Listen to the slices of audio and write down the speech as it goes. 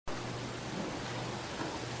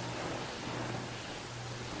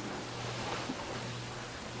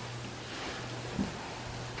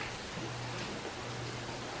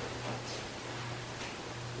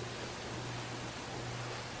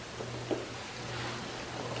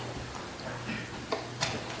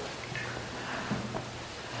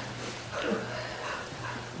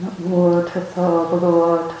Namo tassa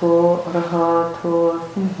bhagavato arahato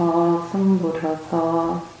samma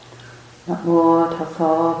sambuddhassa. Namo tassa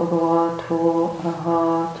bhagavato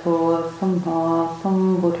arahato samma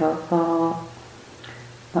sambuddhassa.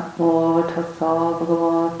 Namo tassa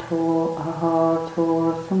bhagavato arahato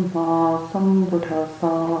samma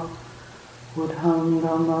sambuddhassa. Buddham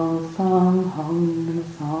dhammam sangham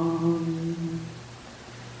namissami.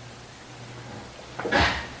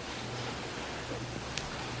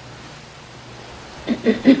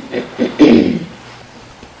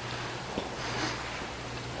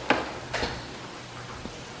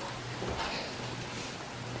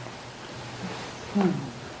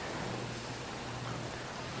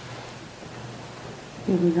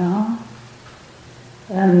 Here we are,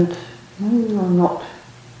 and I'm not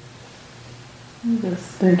just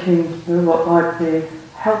thinking what might be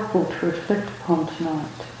helpful to reflect upon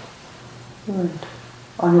tonight. And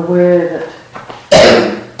I'm aware that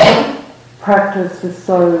practice is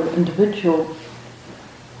so individual,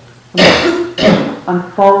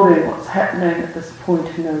 unfolding what's happening at this point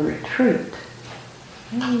in a retreat.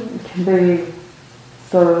 It can be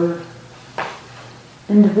so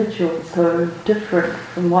individual, so different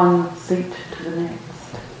from one seat to the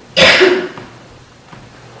next.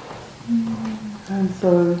 And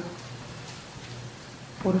so,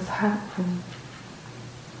 what is helpful?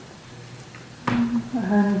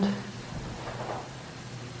 And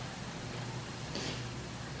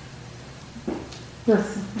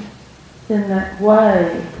just in that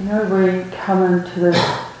way, we come into this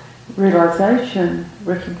realization,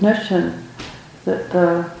 recognition that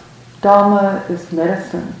the Dharma is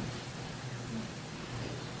medicine.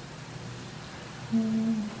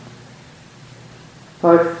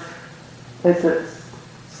 Both as it's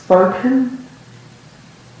spoken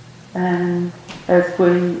and as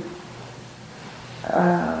we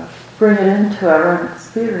bring it into our own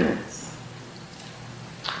experience.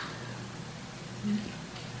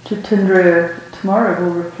 Jitindriya tomorrow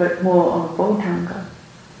will reflect more on the Bojjhanga,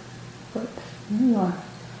 but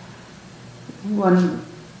one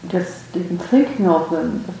just even thinking of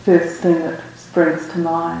them, the first thing that springs to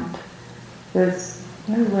mind is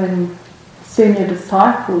when senior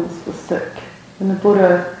disciples were sick, when the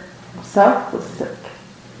Buddha himself was sick,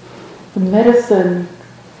 the medicine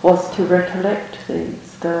was to recollect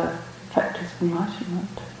these, the factors of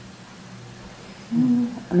enlightenment.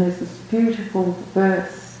 And there's this beautiful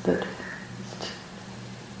verse that is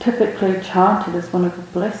typically chanted as one of the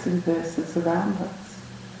blessing verses around us.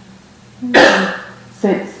 The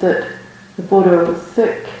sense that the Buddha was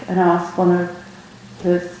sick and asked one of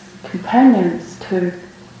his companions to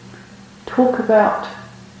talk about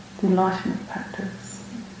the enlightenment practice,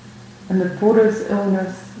 and the Buddha's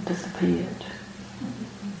illness disappeared.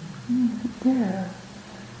 Yeah,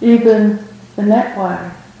 even in that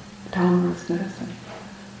way, Dharma is medicine.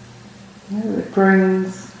 It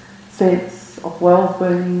brings sense of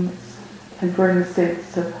well-being, it can bring a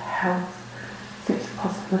sense of health, sense of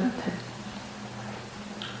possibility.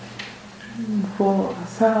 For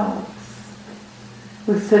ourselves,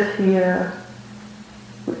 we sit here,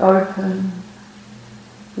 we open,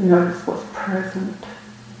 we notice what's present,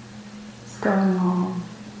 what's going on.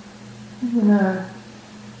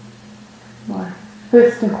 My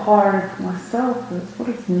first inquiry for myself is, what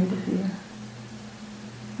is needed here?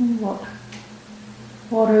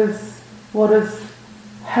 What is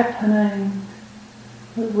happening?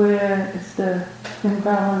 Where is the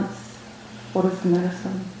imbalance? What is the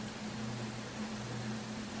medicine?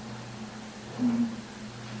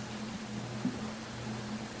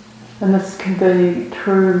 And this can be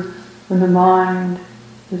true when the mind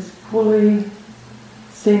is fully,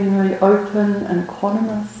 seemingly open and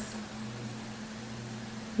equanimous.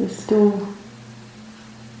 There's still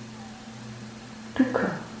dukkha.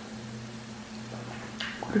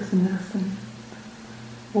 What is the medicine?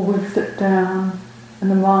 Or we sit down and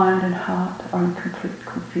the mind and heart are in complete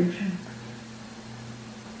confusion.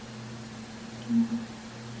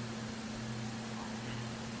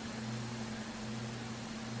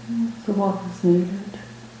 So what is needed?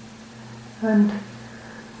 And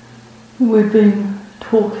we've been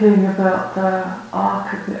talking about the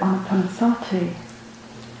arc of the Anapanasati,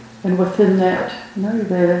 and within that,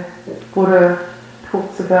 the Buddha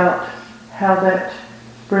talks about how that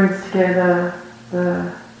brings together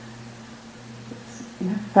the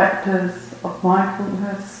factors of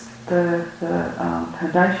mindfulness, the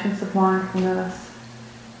foundations of mindfulness,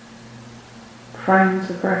 frames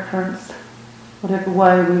of reference, whatever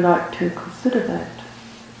way we like to consider that.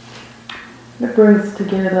 It brings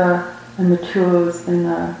together and matures in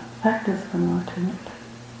the factors of enlightenment.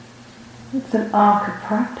 It's an arc of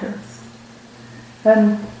practice.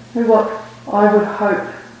 And What I would hope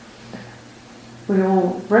we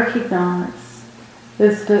all recognise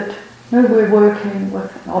is that we're working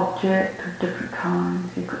with an object of different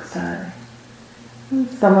kinds, you could say.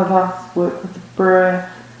 Some of us work with the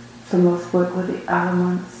breath, some of us work with the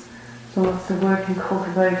elements, some of us are working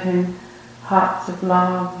cultivating hearts of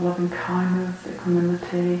love, loving kindness,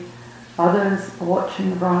 equanimity. Others are watching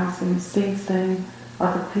the rising, ceasing,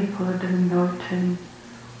 other people are doing noting.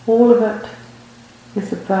 All of it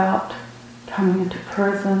is about coming into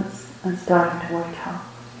presence and starting to wake up.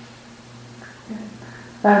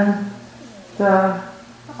 And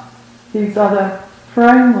these other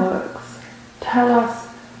frameworks tell us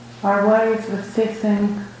our ways of assessing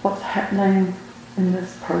what's happening in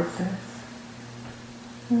this process.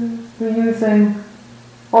 We're using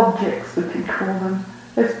objects, we can call them,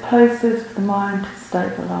 as places for the mind to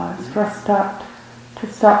stabilise, for us to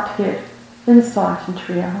start to get insight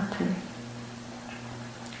into reality.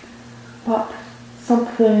 But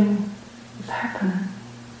something is happening,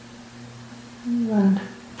 and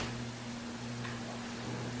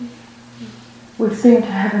we seem to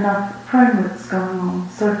have enough frameworks going on.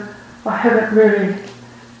 So I haven't really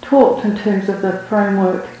talked in terms of the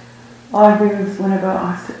framework I use whenever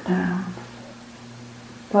I sit down.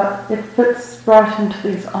 But it fits right into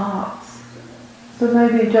these arts. So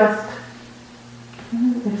maybe just,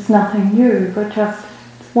 it's nothing new, but just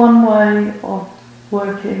it's one way of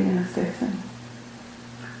working and assessing.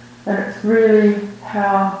 And it's really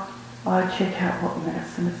how I check out what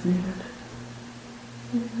medicine is needed.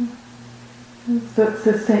 So it's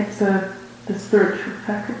a sense of the spiritual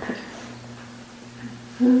faculty.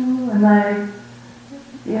 And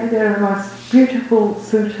they're the most beautiful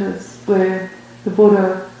suttas where the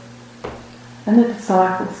Buddha and the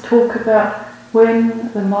disciples talk about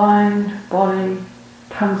when the mind, body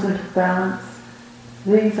comes into balance,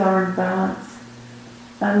 these are in balance,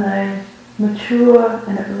 and they mature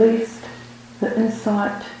in at least the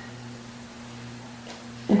insight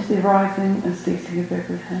into the arising and ceasing of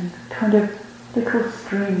everything. Kind of, they call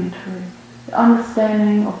stream entry, the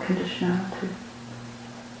understanding of conditionality.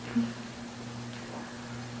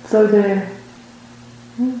 So they're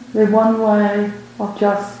one way of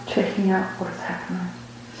just checking out what is happening.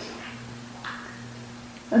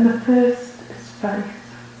 And the first is faith.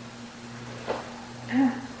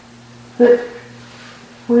 That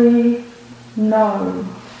we know,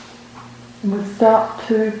 and we start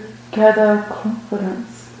to gather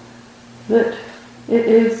confidence that it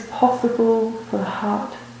is possible for the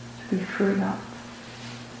heart to be freed up.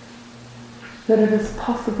 That it is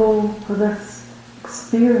possible for this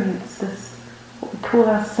experience, this what we call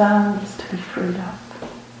ourselves, to be freed up.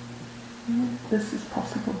 This is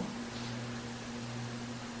possible.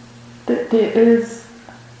 That there is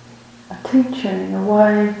a teaching, a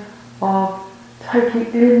way of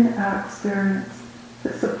taking in our experience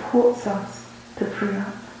that supports us to free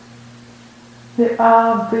up. There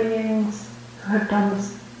are beings who have done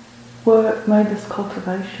this work, made this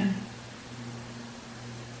cultivation.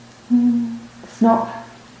 It's not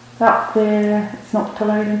out there, it's not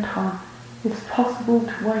delayed in time. It's possible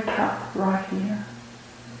to wake up right here.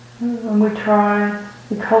 When we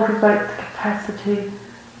cultivate the capacity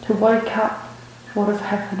to wake up to what is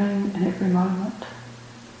happening in every moment.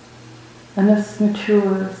 And this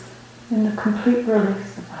matures in the complete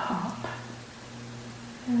release of the heart.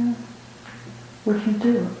 We can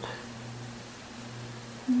do it.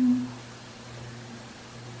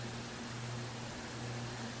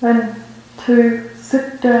 And to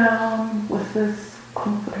sit down with this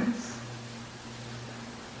confidence.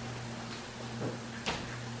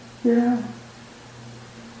 We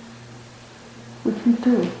can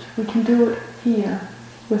do it. We can do it here,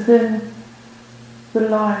 within the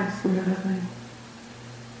lives we are living.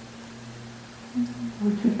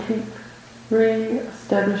 We can keep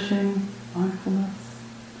re-establishing mindfulness,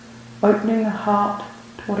 opening the heart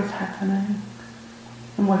to what is happening,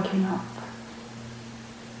 and waking up.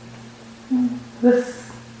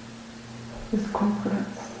 This is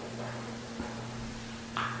confidence.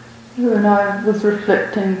 And I was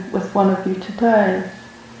reflecting with one of you today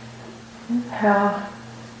how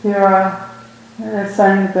they're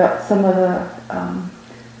saying about some of the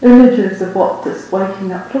images of what this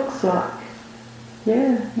waking up looks like.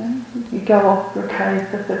 You go off for a cave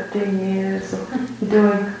for 15 years, or you're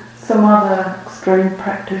doing some other extreme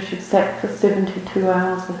practice, you've sat for 72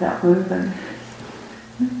 hours without moving.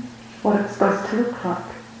 What it's supposed to look like.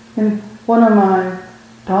 And one of my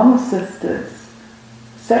Dharma sisters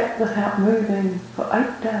sat without moving for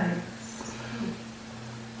 8 days.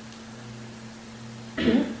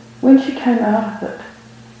 When she came out of it,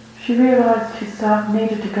 she realised she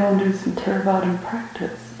needed to go and do some Theravada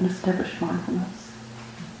practice. and establish mindfulness.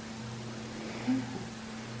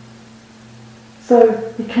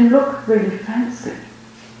 So it can look really fancy.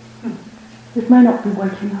 It may not be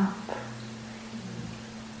waking up.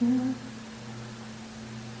 Yeah.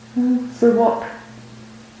 So what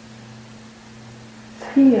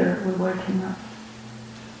here we're waking up.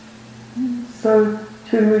 So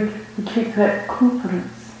we keep that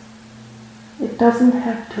confidence. It doesn't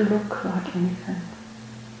have to look like anything.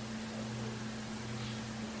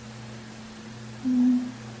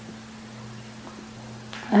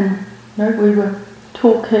 And we were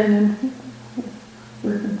talking,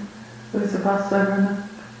 and those of us over in the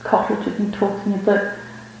cottage have been talking a bit,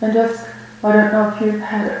 and just, I don't know if you've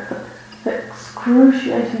had it, but that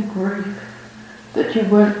excruciating grief that you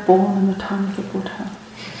weren't born in the time of the Buddha.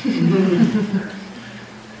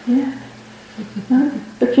 Yeah. No?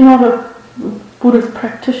 If you're not a Buddha's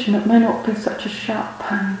practitioner, it may not be such a sharp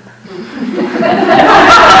pain.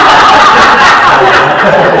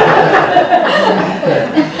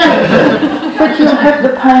 But you'll have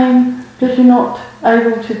the pain that you're not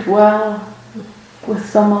able to dwell with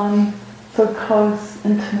someone so close,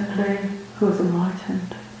 intimately, who is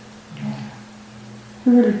enlightened.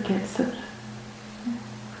 Who really gets it.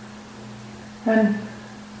 And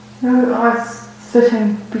I was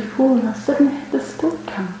sitting before, and I suddenly had this thought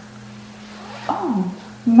come. Oh,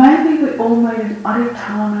 maybe we all made an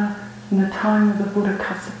adhitthana in the time of the Buddha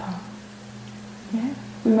Kassapa. Yeah?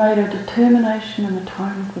 We made a determination in the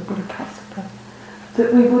time of the Buddha Kassapa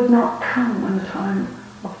that we would not come in the time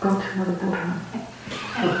of Gautama the Buddha.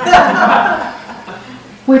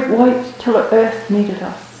 We'd wait till the earth needed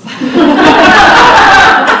us.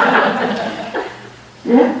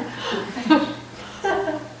 Yeah?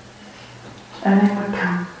 And then we'd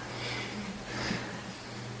come.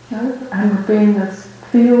 And we'd be in this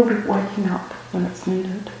field of waking up when it's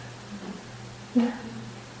needed. Yeah?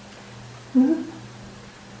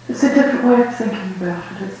 It's a different way of thinking about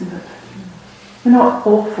it, isn't it? We're not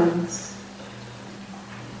orphans.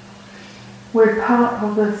 We're part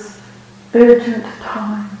of this urgent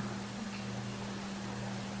time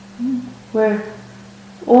where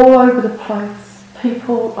all over the place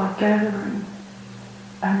people are gathering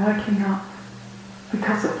and waking up,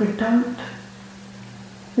 because if we don't,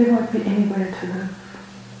 there won't be anywhere to live.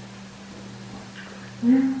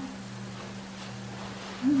 Yeah.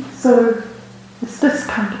 So it's this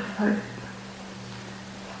kind of faith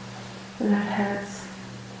that has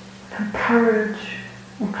courage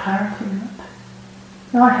and clarity in it.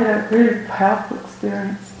 Now, I had a really powerful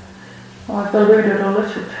experience. I've alluded a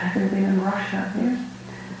little to having been in Russia, yeah?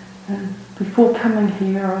 And before coming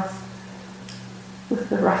here, I was with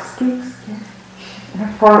the Ruskies, yeah, in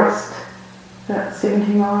a forest about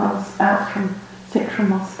 70 miles out from central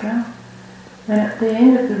Moscow. And at the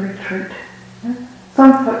end of the retreat, yeah,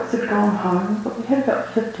 some folks had gone home, but we had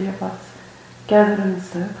about 50 of us gathered in a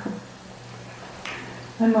circle.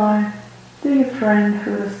 And my dear friend,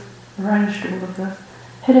 who has arranged all of this,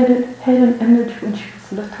 had an image when she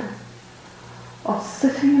was little of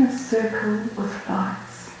sitting in a circle with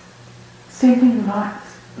lights, sending light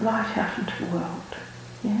out into the world.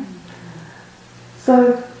 Yeah?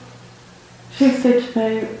 So she said to me,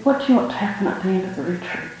 what do you want to happen at the end of the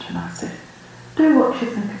retreat? And I said, do what you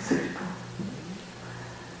think is suitable.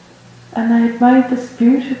 And they had made this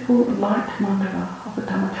beautiful light mandala of a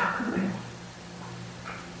Dhammacakka wheel.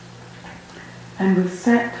 And we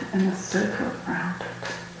sat in a circle around it.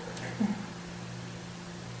 Yeah.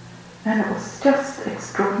 And it was just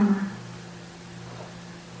extraordinary.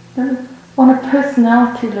 And on a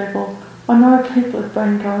personality level, I know people have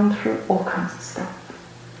been going through all kinds of stuff.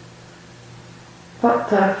 But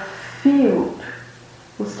the field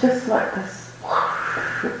was just like this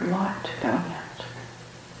whoosh of light going out.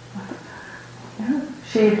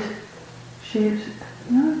 She'd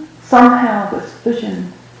somehow this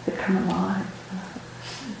vision had come alive.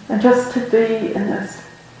 And just to be in this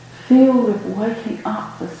field of waking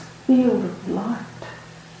up, this field of light.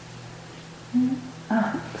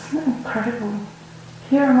 Isn't it incredible?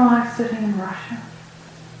 Here am I sitting in Russia,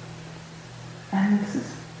 and this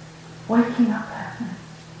is waking up happening.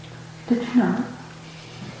 Did you know?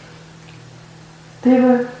 There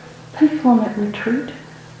were people on that retreat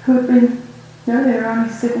who had been, they were only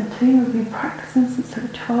 17, who had been practicing since they were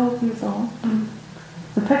 12 years old.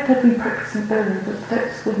 In fact, they'd been practicing earlier, but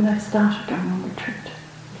that's when they started going on retreat.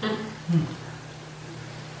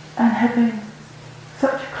 And having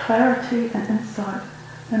such clarity and insight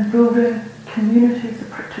and building communities of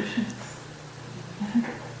practitioners. You think,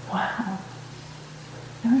 wow.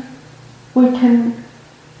 We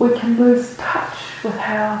can lose touch with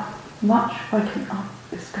how much waking up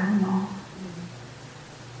is going on.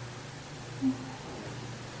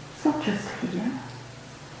 not just here.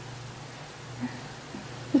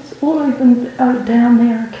 It's all even down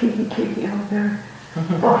there in Kihi, or very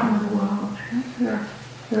bottom of the world.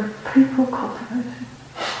 There are people cultivating.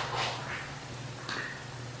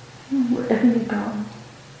 Wherever you go.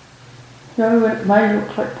 It may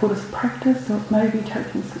look like Buddhist practice, or it may be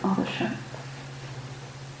taking some other shape.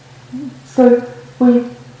 So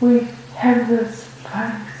we have this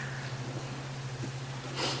faith.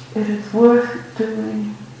 It is worth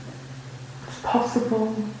doing. It's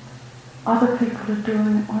possible. Other people are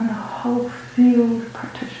doing it. We're in a whole field of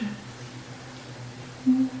practitioners.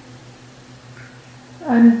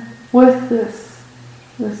 And with this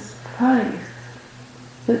faith,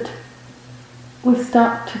 that we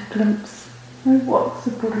start to glimpse what's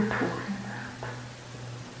the Buddha talking about.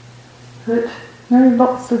 That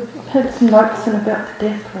I've had some notes in about the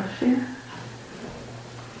deathless,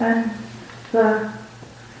 and the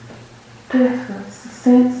deathless, the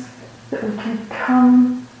sense that we can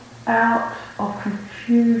come out of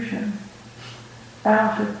confusion,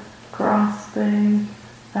 out of grasping,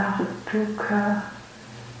 out of dukkha,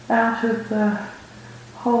 out of the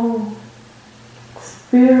whole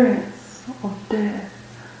experience of death,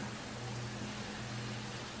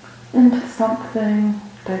 into something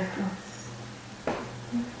deathless.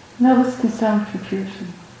 Now this can sound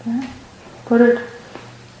confusing, but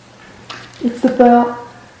it's about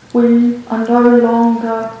we are no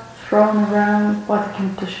longer thrown around by the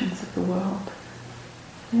conditions of the world.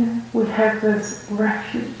 We have this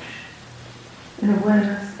refuge in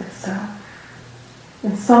awareness itself,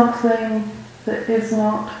 in something that is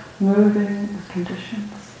not moving with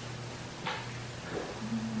conditions.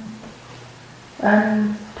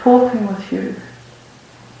 And talking with you,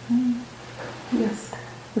 yes,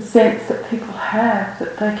 the sense that people have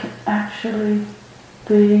that they can actually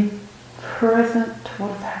be present to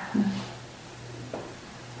what is happening,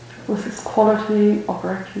 with this quality of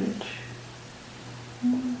refuge.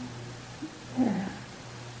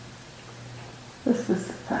 This is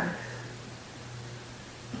the faith.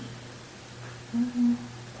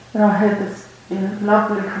 And I had this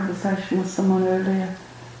lovely conversation with someone earlier,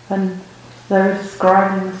 and they were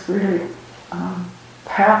describing this really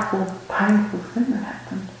powerful, painful thing that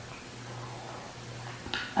happened.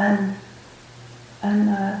 And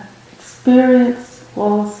the experience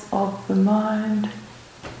was of the mind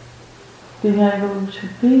being able to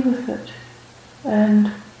be with it,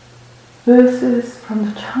 and verses from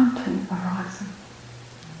the chanting arising.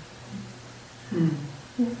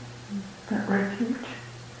 That refuge.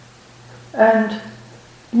 And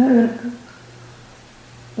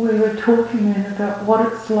we were talking then about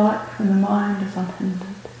what it's like when the mind is unhindered.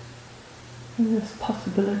 And this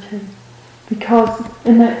possibility. Because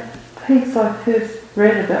in that piece I first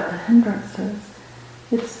read about the hindrances,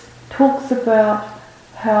 it talks about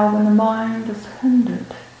how when the mind is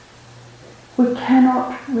hindered, we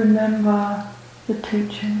cannot remember the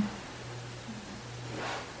teaching.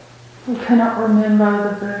 We cannot remember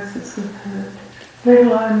the verses we've heard, let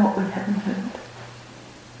alone what we haven't heard.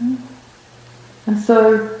 And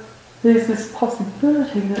so there's this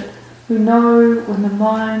possibility that we know when the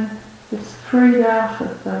mind is freed out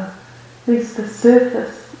of the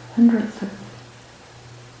surface hindrances,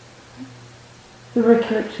 the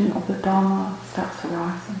recollection of the Dharma starts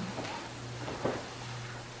arising.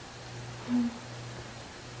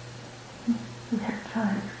 We have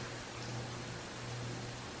faith.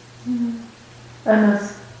 And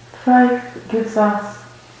this faith gives us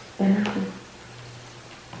energy.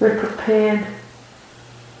 We're prepared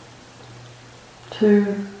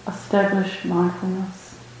to establish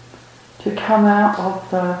mindfulness, to come out of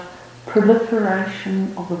the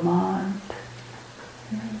proliferation of the mind,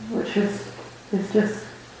 which is just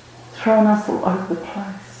thrown us all over the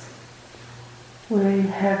place. We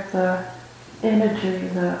have the energy,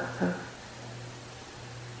 the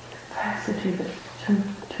capacity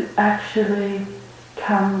to actually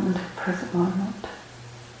come into the present moment,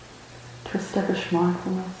 to establish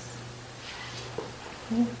mindfulness.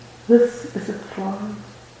 This is a flow.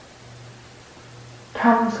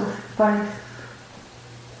 Comes with faith,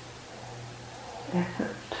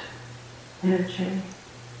 effort, energy,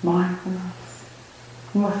 mindfulness.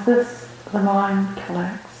 And with this, the mind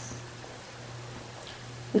collects.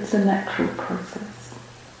 It's a natural process.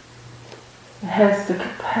 It has the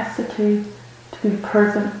capacity to be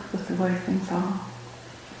present with the way things are.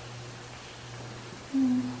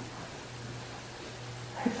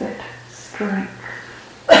 Has that strength.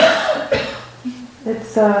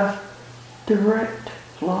 It's a direct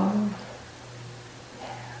flow.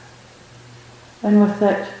 And with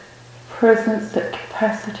that presence, that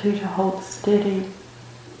capacity to hold steady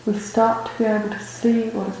we start to be able to see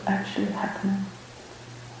what is actually happening.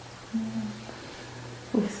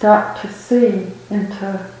 We start to see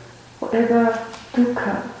into whatever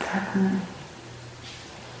dukkha is happening,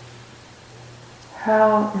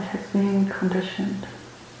 how it has been conditioned,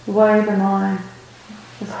 the way the mind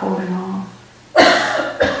is holding on.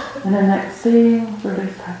 And in that seeing,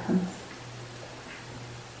 release happens.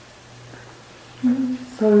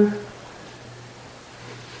 So,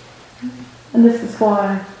 and this is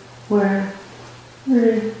why we're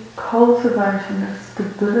really cultivating the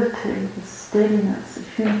stability, the steadiness,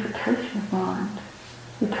 the unification of mind,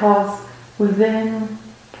 because we then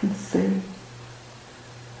can see.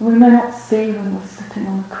 And we may not see when we're sitting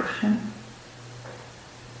on a cushion.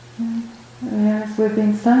 As we've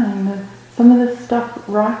been saying, that some of this stuff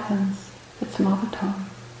ripens at some other time.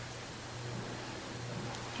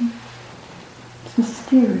 It's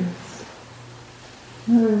mysterious.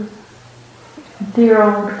 Dear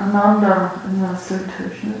old Ananda in the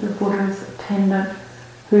sutras, the Buddha's attendant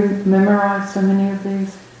who memorized so many of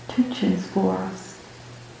these teachings for us.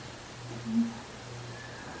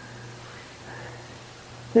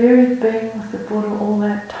 There he'd been with the Buddha all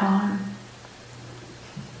that time,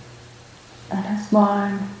 and his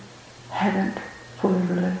mind hadn't fully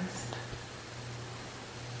released.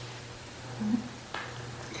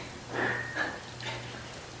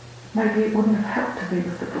 Maybe it wouldn't have helped to be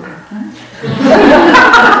with the Buddha,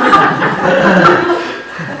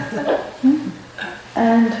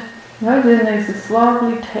 And then there's this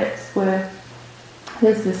lively text where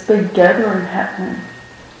there's this big gathering happening,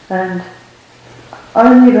 and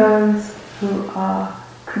only those who are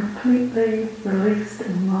completely released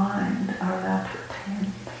in mind are allowed to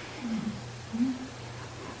attend.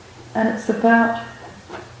 And it's about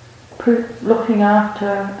looking after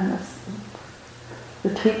and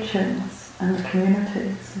the teachings and the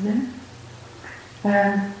communities,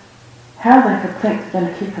 and how they could think they're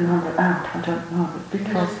going to keep another out, I don't know,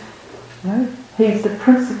 because he's the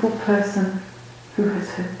principal person who has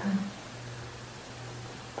heard them.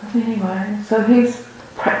 But anyway, so he's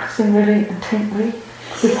practicing really intently.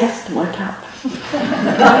 He has to wake up.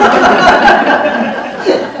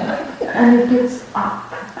 And he gets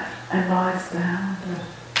up and lies down.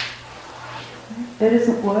 It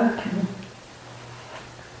isn't working.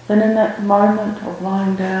 Then in that moment of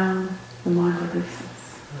lying down, the mind releases.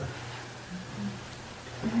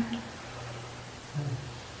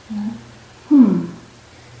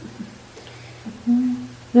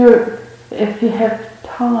 If you have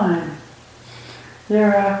time,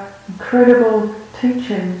 there are incredible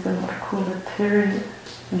teachings in what are called the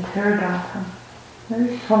Theravada,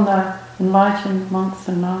 from the enlightened monks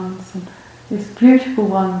and nuns, and these beautiful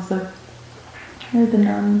ones of the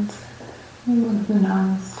nuns. One of the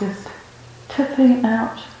nuns just tipping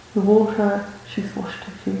out the water she's washed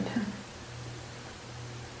her feet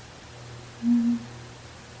in.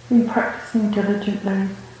 Been practicing diligently,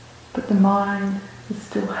 but the mind is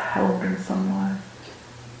still held in some way.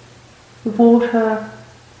 The water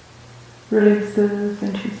releases,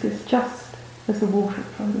 and she says, just as the water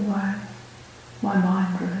flowed away, my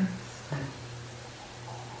mind released.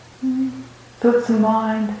 So it's a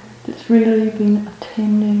mind that's really been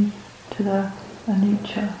attending to the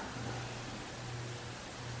anicca,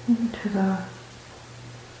 to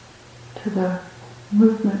the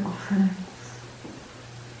movement of things.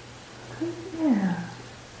 Yeah,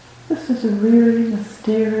 this is a really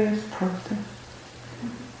mysterious process.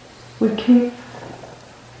 We keep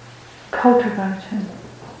cultivating.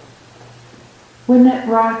 When that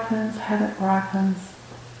ripens, how it ripens,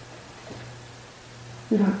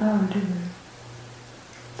 we don't know, do we?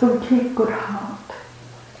 So we keep good heart.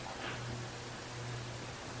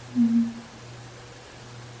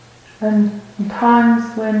 And in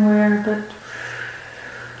times when we're a bit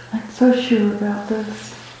not so sure about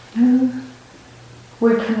this,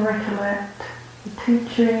 we can recollect the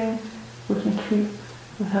teaching, we can keep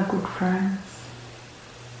with our good friends.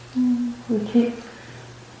 We keep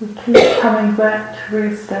coming back to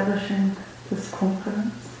re-establishing this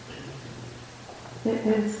confidence. It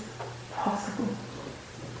is possible.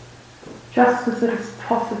 Just as it is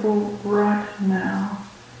possible right now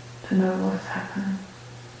to know what is happening.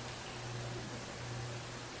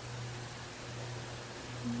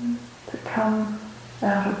 To come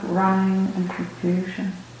out of running and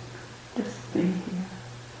confusion, just be here.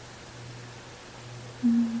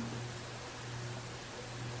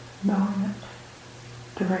 Knowing it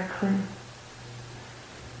directly.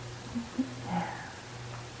 Yeah.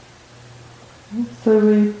 So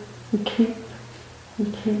we keep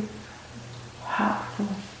heartful.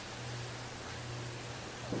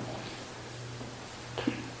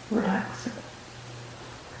 Keep relaxing.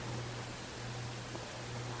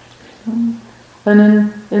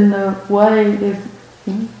 And in the way, there's,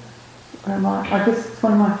 I guess it's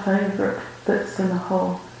one of my favourite bits in the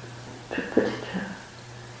whole Tripitaka.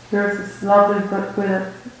 There is this lovely bit where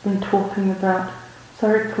they've been talking about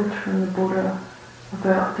Sariputta and the Buddha,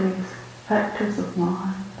 about these factors of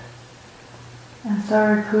mind. And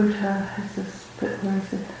Sariputta has this bit where he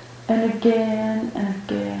says, and again,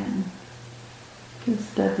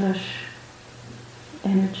 establish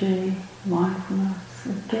energy, mindfulness,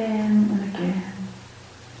 again and again.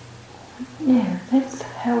 Yeah, that's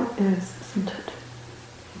how it is, isn't it?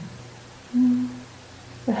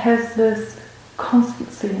 It has this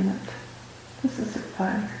constancy in it. This is the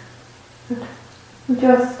faith. That we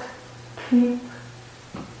just keep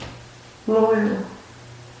loyal,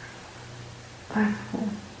 faithful,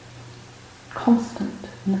 constant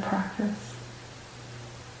in the practice.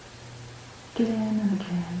 Again and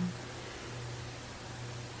again.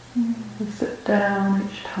 We sit down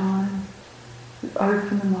each time, we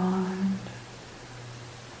open the mind,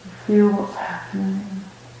 we feel what's happening,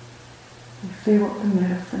 we see what the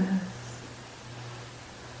medicine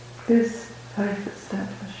is. Is faith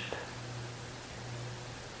established?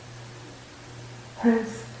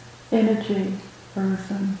 Has energy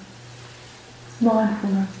arisen? Is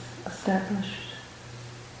mindfulness established?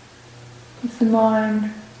 Is the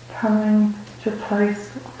mind coming to a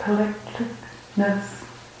place of collectedness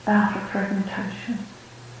out of fragmentation?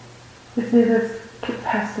 Is there this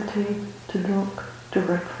capacity to look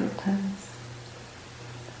directly at things?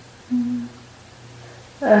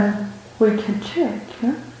 And we can check,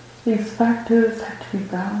 these factors have to be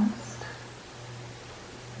balanced.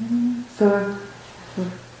 So the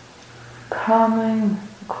calming,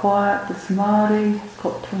 the quiet, the samadhi has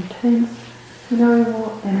got too intense,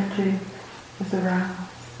 what energy is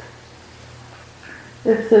aroused.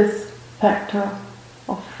 If this factor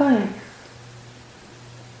of faith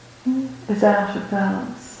is out of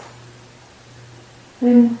balance,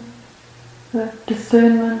 then the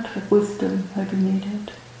discernment of wisdom may be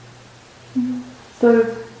needed.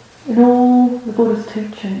 So in all the Buddha's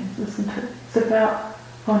teachings, isn't it? It's about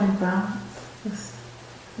finding balance, this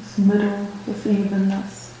middle, this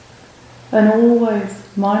evenness. And always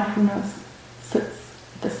mindfulness sits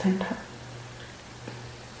at the centre.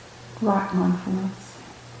 Right mindfulness.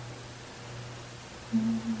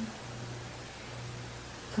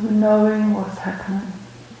 So we're knowing what's happening.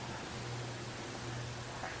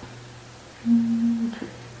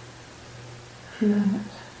 Feeling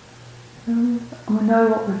it. And we know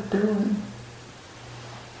what we're doing.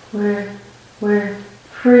 We're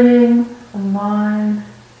freeing the mind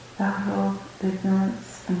out of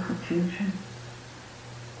ignorance and confusion.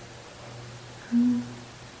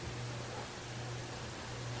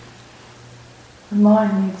 The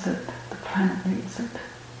mind needs it, the planet needs it.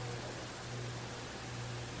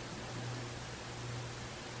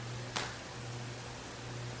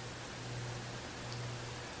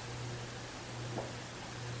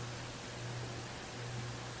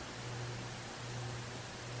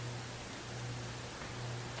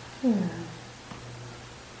 Yeah.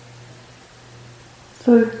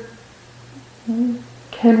 So,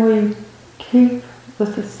 can we keep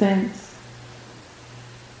with a sense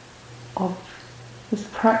of this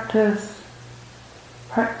practice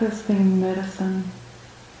being medicine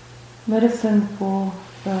for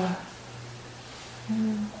the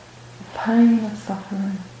pain of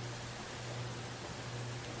suffering,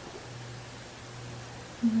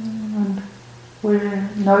 and we're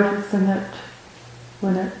noticing it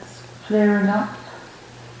when it's flaring up,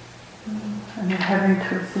 and we're having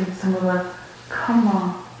to receive some of the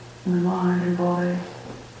karma in the mind and body,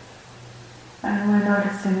 and we're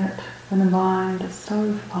noticing it when the mind is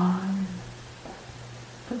so fine,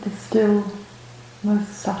 but there's still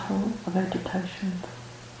most subtle of agitation.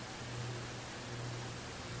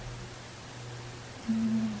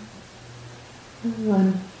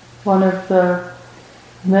 And one of the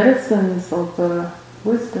medicines of the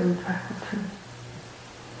wisdom faculty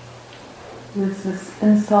is this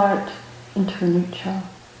insight into anicca,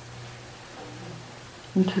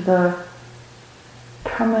 into the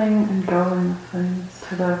coming and going of things,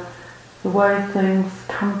 to the way things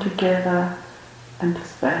come together and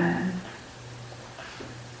disband.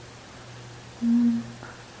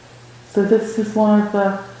 So this is one of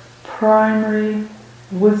the primary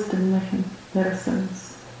wisdom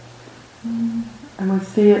medicines, and we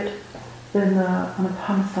see it in the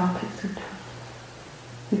Anapanasati Sutta.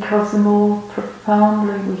 Because the more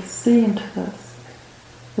profoundly we see into this,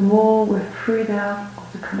 the more we're freed out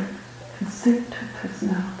of the kind of conceit of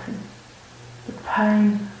personality, the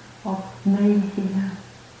pain of me here,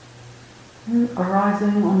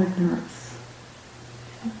 arising on ignorance.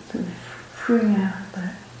 So we're freeing out of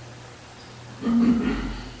that.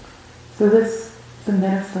 So this is the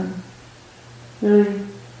medicine, really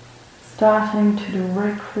starting to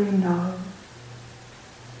directly know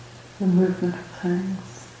the movement of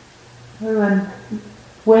things. And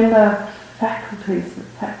when the faculties, the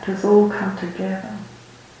factors all come together,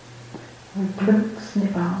 we glimpse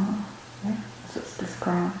Nibbana, as it's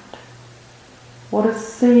described. What is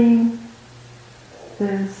seen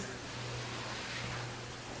is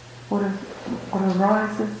what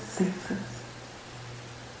arises, ceases.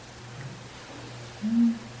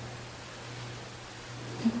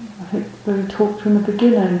 I think we talked in the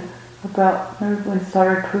beginning about when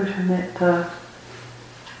Sariputta met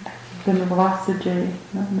Vinavasaji,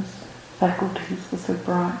 his faculties were so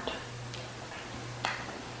bright.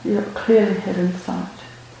 He clearly had insight.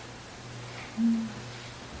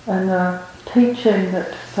 And the teaching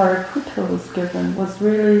that Sariputta was given was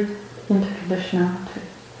really interconditionality.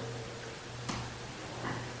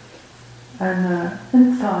 And the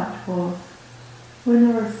insight was,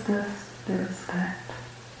 when there is this, there is that.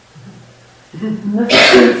 And this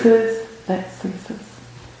ceases, that ceases.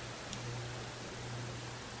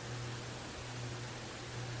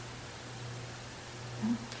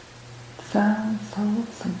 It sounds so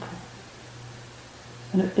simple.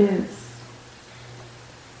 And it is.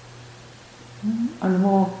 And the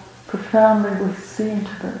more profoundly we see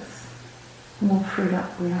into this, the more freed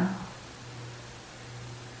up we are.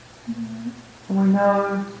 And we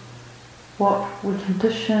know what we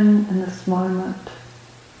condition in this moment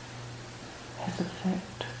has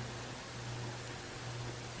effect.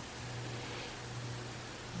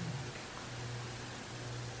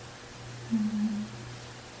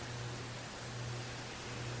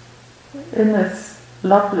 In this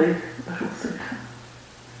lovely little sutta,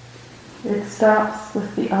 it starts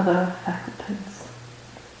with the other faculties.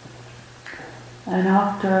 And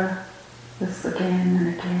after this again and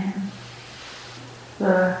again,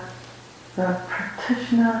 the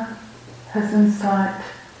practitioner has insight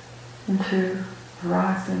into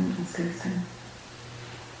rising and ceasing.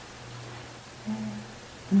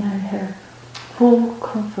 And they have full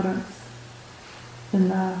confidence in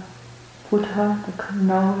the Buddha, the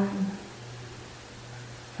knowing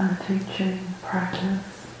and the teaching,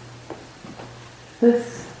 practice.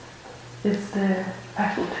 This is their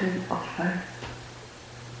faculty of faith.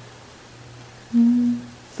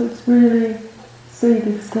 So it's really, see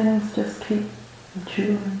these things just keep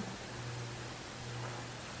maturing,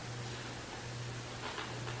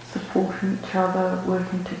 supporting each other,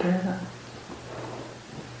 working together.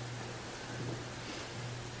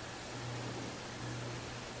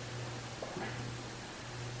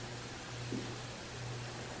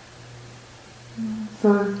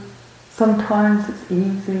 So sometimes it's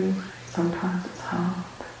easy, sometimes it's hard.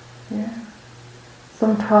 Yeah.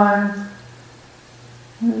 Sometimes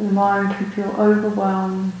the mind can feel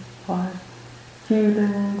overwhelmed by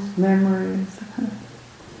feelings, memories,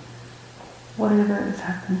 whatever is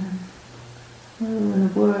happening. In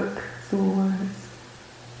the work, it's always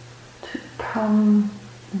to come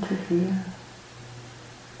into here,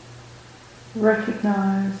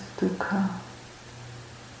 recognize dukkha,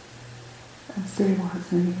 and see what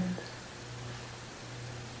is needed.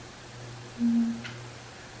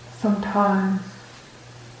 Sometimes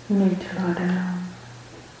you need to lie down.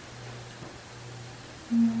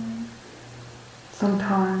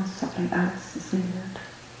 Sometimes something else is needed.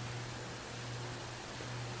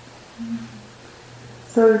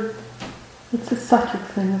 So it's a subtle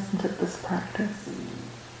thing, isn't it, this practice?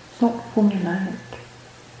 It's not formulaic.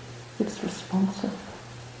 It's responsive.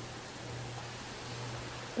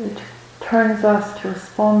 It trains us to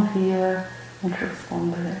respond here and to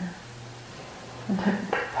respond there, and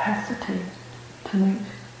have the capacity to meet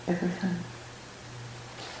everything.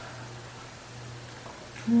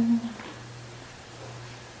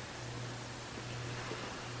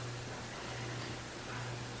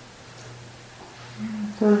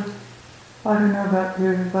 So, I don't know about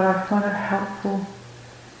you, but I find it helpful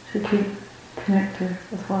to keep connected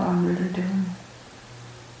with what I'm really doing.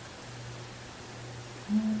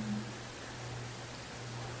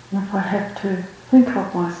 And if I have to think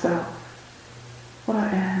of myself, what I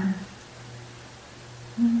am.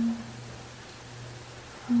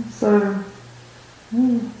 So, for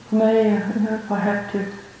me, if I have to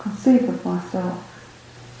conceive of myself,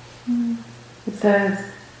 it's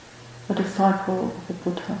as a disciple of the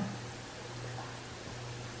Buddha.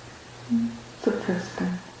 It's the first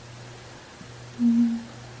thing.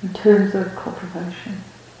 In terms of cultivation.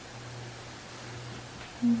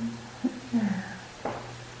 Yeah.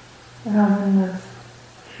 And I'm in this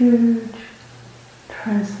huge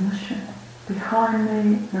transmission behind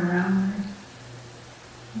me and around me.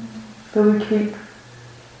 So we keep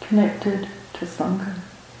connected to Sangha.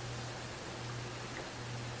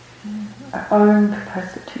 Our own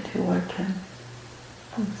capacity to awaken.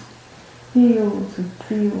 Those fields and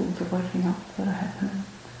fields of waking up that are happening.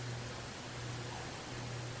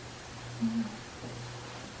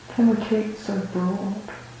 Can we keep so broad?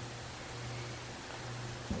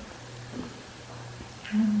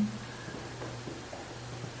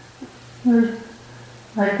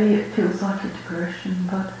 Maybe it feels like a digression,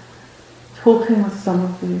 but talking with some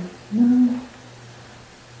of you,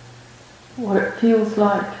 what it feels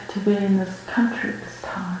like to be in this country at this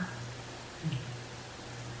time.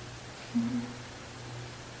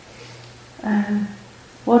 And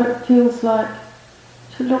what it feels like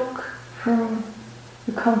to look from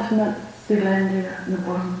the continent, Zealandia, and the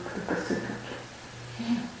bottom of the Pacific.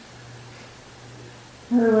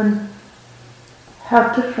 And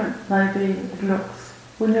how different maybe it looks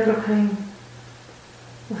when you're looking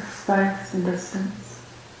with space and distance.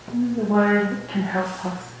 The way it can help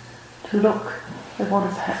us to look at what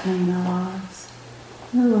is happening in our lives.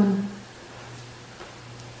 And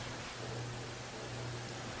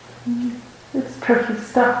it's tricky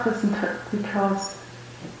stuff, isn't it? Because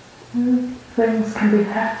things can be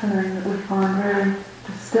happening that we find really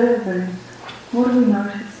disturbing. What are we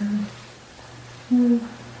noticing?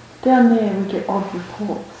 Down there we get odd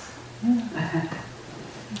reports.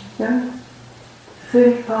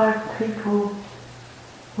 35 people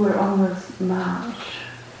were on this march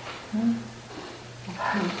of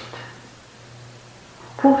hate.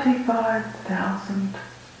 45,000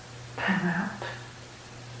 came out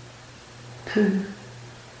to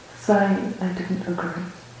say they didn't agree.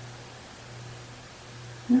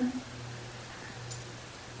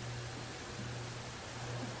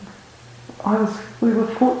 We were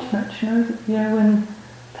fortunate, when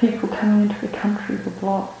people coming into the country were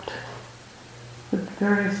blocked for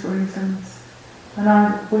various reasons,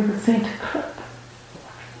 and we were sent a clip,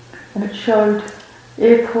 and it showed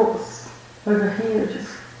airports over here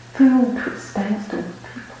just filled to a standstill with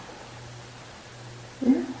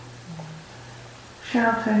people,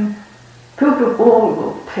 shouting, "Build a wall,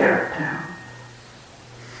 we'll tear it down."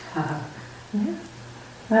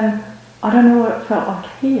 And I don't know what it felt like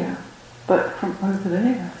here, but from over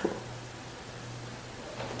there I thought,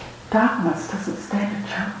 darkness doesn't stand a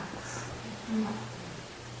chance.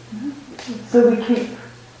 So we keep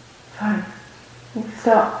faith. We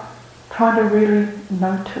start trying to really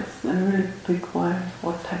notice in a really big way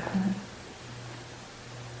what's happening.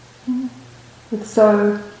 It's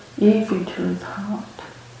so easy to lose heart.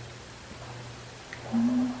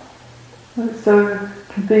 So it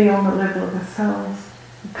can be on the level of ourselves,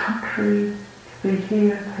 the country, to be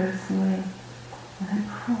here personally, and think,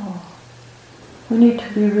 we need to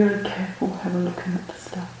be really careful how we're looking at the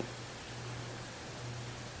stuff.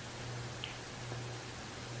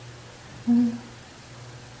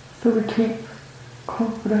 So we keep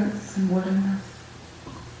confidence and willingness.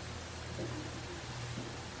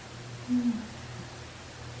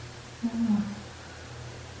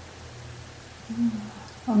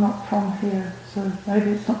 I'm not from here, so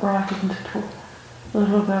maybe it's not right even to talk a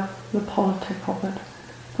little about the politics of it,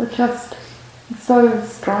 but just it's so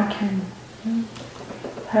striking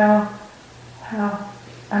how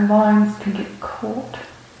our minds can get caught.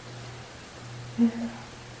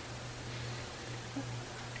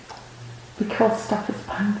 Because stuff is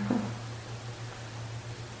painful.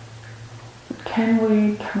 But can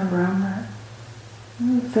we come around that?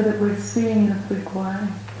 So that we're seeing in a big way.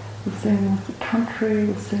 We're seeing with the country,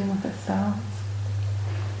 we're seeing with ourselves.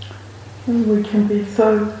 And we can be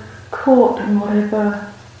so caught in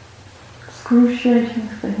whatever excruciating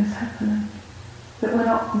thing is happening that we're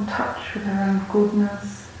not in touch with our own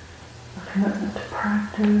goodness, the commitment to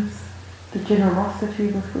practice, the generosity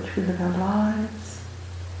with which we live our lives,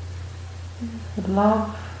 the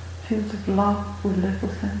love, fields of love we live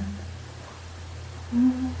within.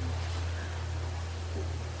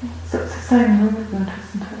 So it's the same movement,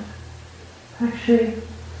 isn't it? Actually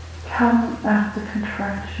come out of the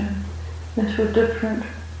contraction into a different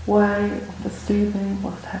way of perceiving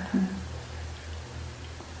what's happening.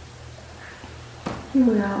 Here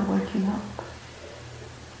we are waking up.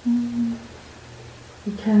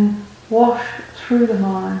 We can wash through the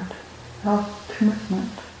mind our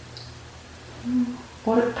commitment.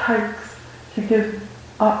 What it takes to give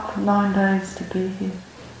up 9 days to be here.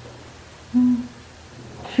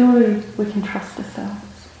 Surely we can trust ourselves.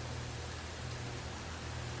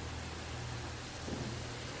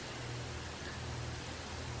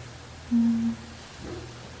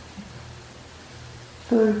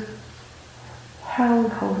 So, how are we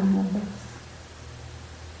holding all this?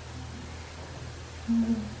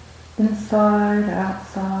 inside,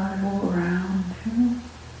 outside, all around.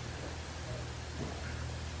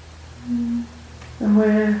 And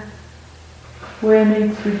where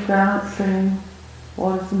needs rebalancing,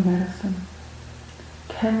 what is the medicine?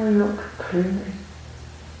 Can we look clearly?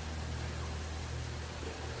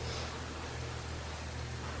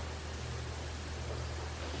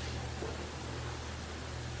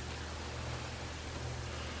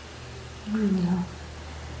 Yeah.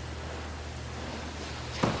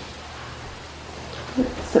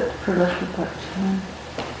 Let's sit for a little bit.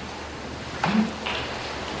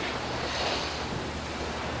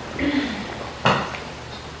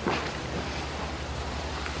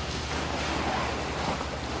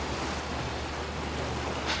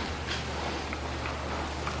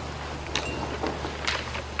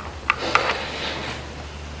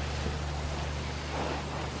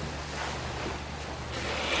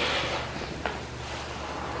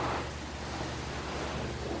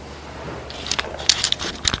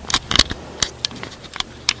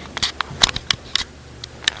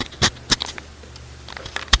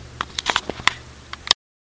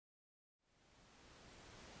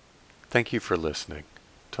 Thank you for listening.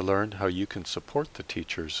 To learn how you can support the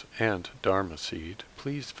teachers and Dharma Seed,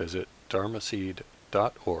 please visit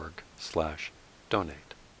dharmaseed.org/donate.